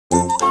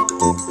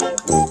50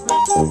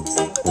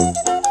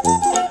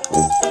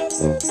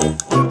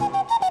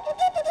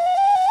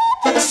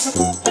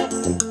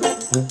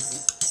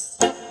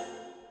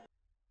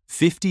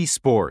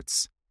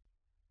 sports.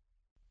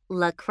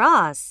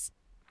 Lacrosse.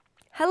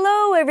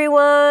 Hello,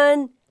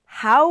 everyone.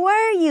 How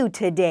are you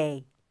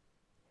today?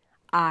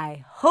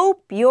 I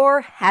hope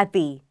you're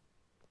happy.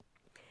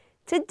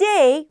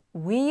 Today,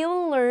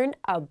 we'll learn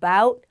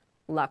about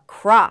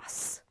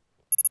lacrosse.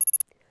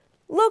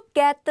 Look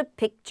at the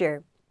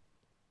picture.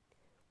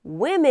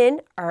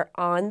 Women are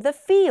on the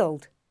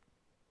field.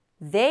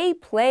 They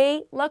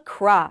play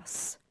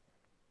lacrosse.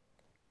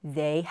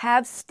 They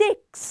have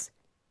sticks.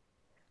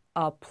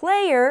 A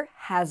player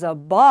has a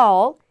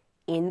ball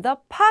in the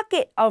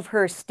pocket of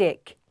her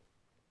stick.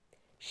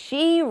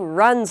 She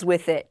runs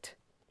with it.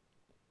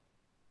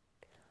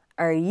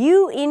 Are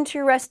you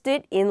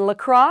interested in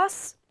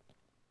lacrosse?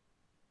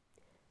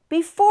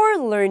 Before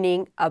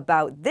learning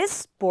about this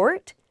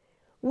sport,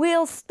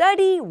 we'll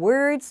study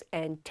words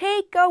and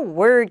take a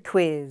word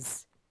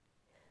quiz.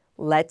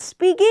 Let's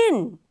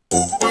begin.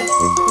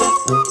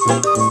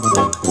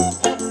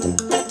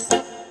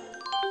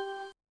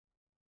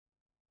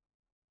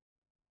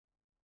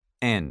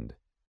 End.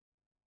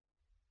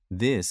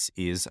 This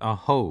is a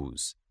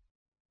hose.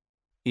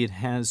 It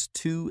has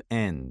two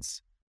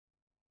ends.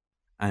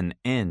 An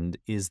end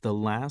is the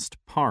last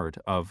part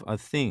of a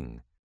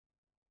thing.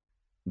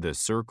 The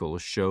circle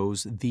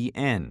shows the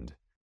end.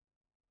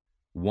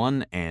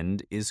 One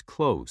end is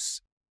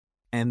close,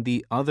 and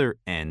the other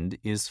end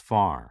is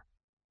far.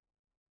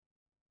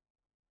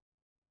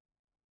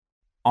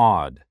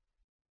 Odd.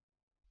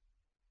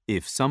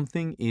 If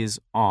something is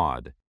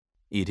odd,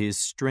 it is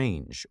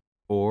strange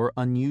or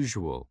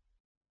unusual.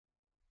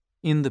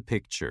 In the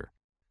picture,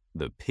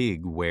 the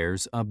pig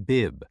wears a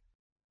bib.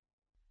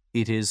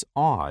 It is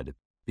odd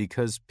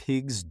because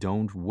pigs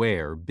don't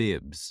wear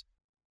bibs.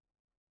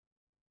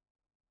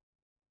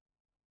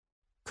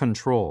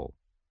 Control.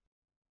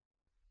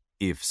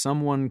 If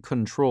someone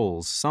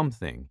controls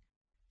something,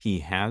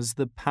 he has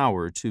the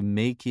power to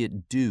make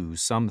it do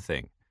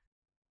something.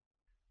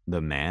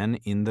 The man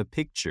in the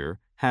picture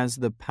has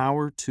the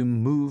power to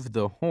move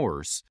the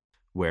horse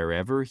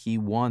wherever he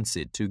wants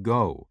it to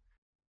go.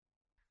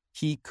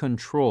 He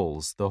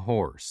controls the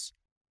horse.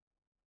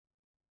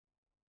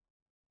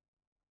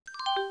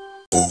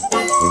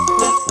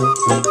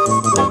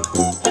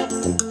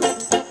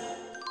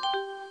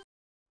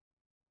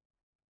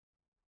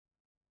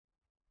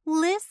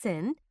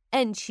 Listen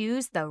and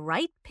choose the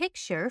right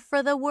picture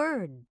for the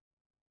word.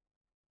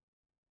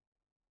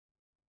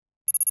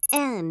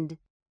 End.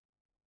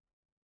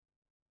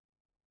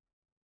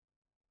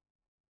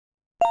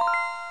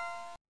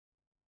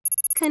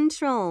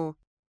 Control.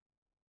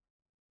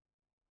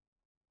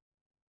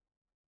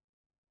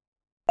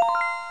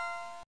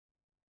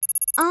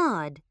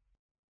 Odd.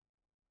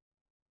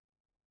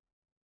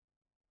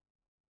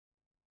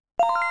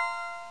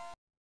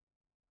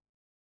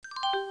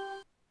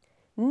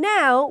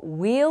 Now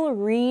we'll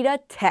read a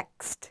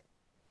text.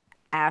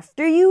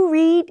 After you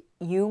read,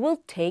 you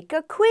will take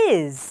a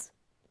quiz.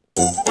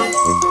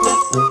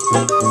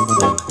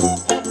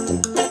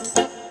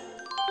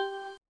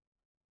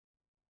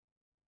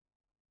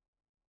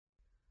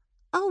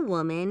 A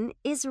woman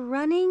is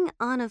running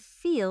on a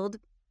field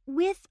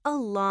with a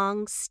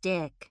long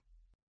stick.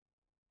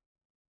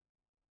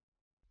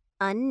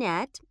 A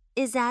net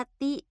is at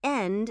the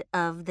end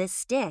of the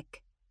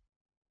stick.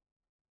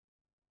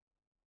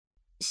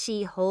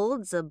 She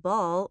holds a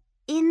ball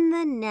in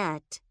the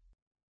net.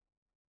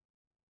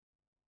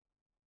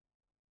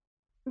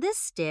 The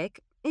stick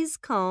is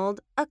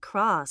called a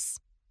crosse.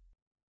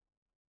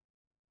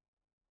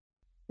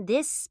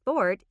 This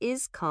sport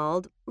is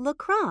called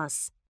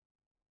lacrosse.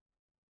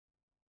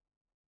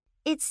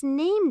 It's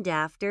named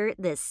after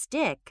the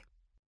stick.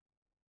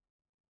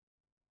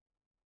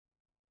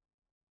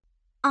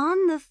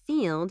 On the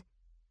field,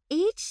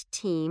 each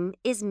team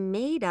is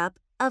made up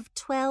of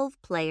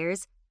 12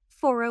 players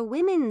for a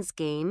women's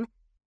game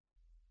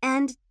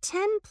and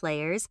 10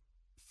 players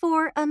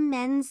for a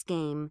men's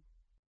game.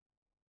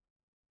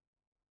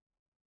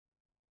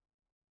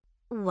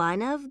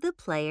 One of the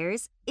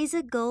players is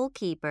a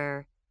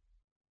goalkeeper.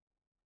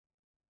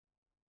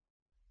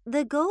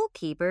 The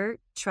goalkeeper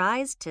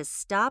tries to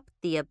stop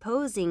the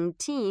opposing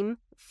team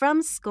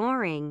from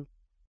scoring.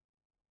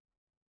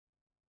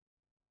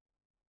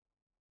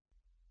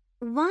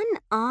 One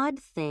odd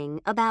thing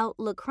about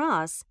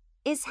lacrosse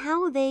is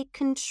how they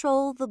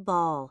control the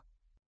ball.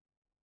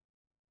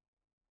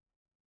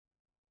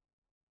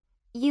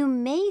 You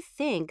may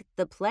think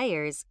the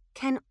players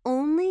can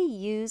only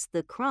use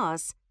the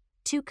crosse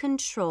to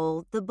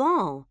control the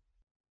ball.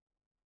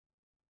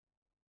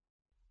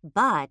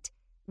 But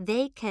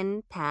they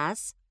can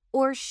pass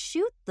or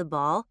shoot the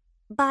ball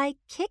by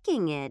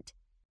kicking it.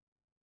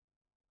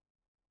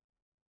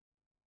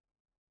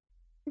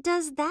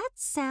 Does that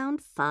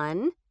sound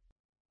fun?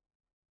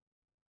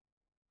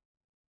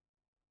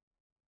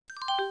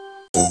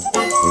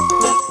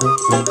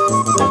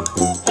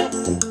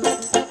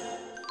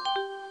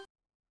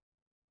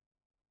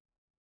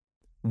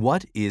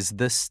 What is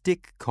the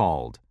stick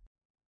called?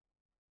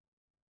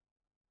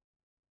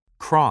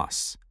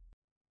 Cross.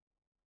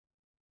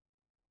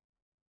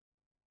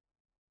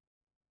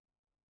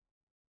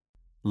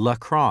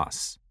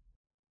 Lacrosse.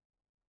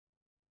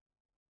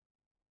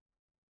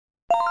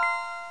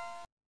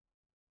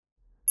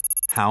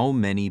 How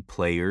many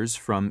players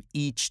from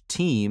each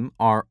team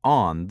are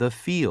on the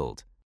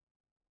field?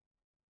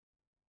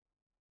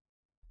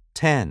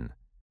 10.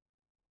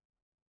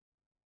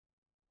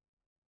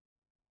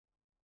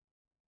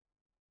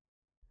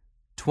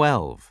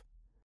 12.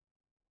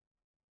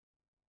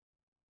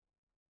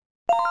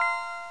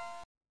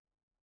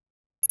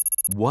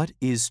 What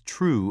is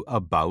true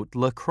about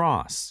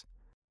lacrosse?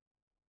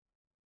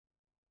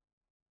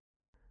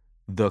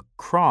 The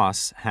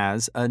cross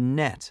has a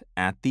net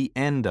at the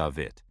end of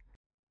it.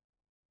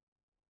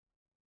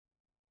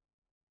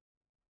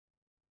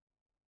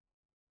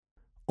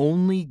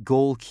 Only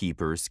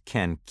goalkeepers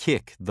can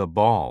kick the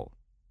ball.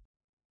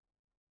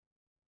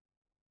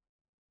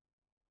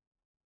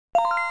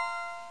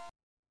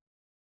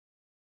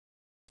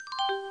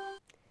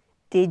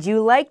 Did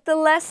you like the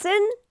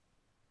lesson?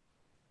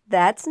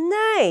 That's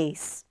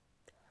nice.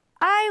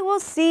 I will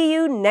see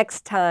you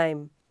next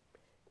time.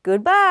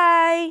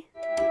 Goodbye.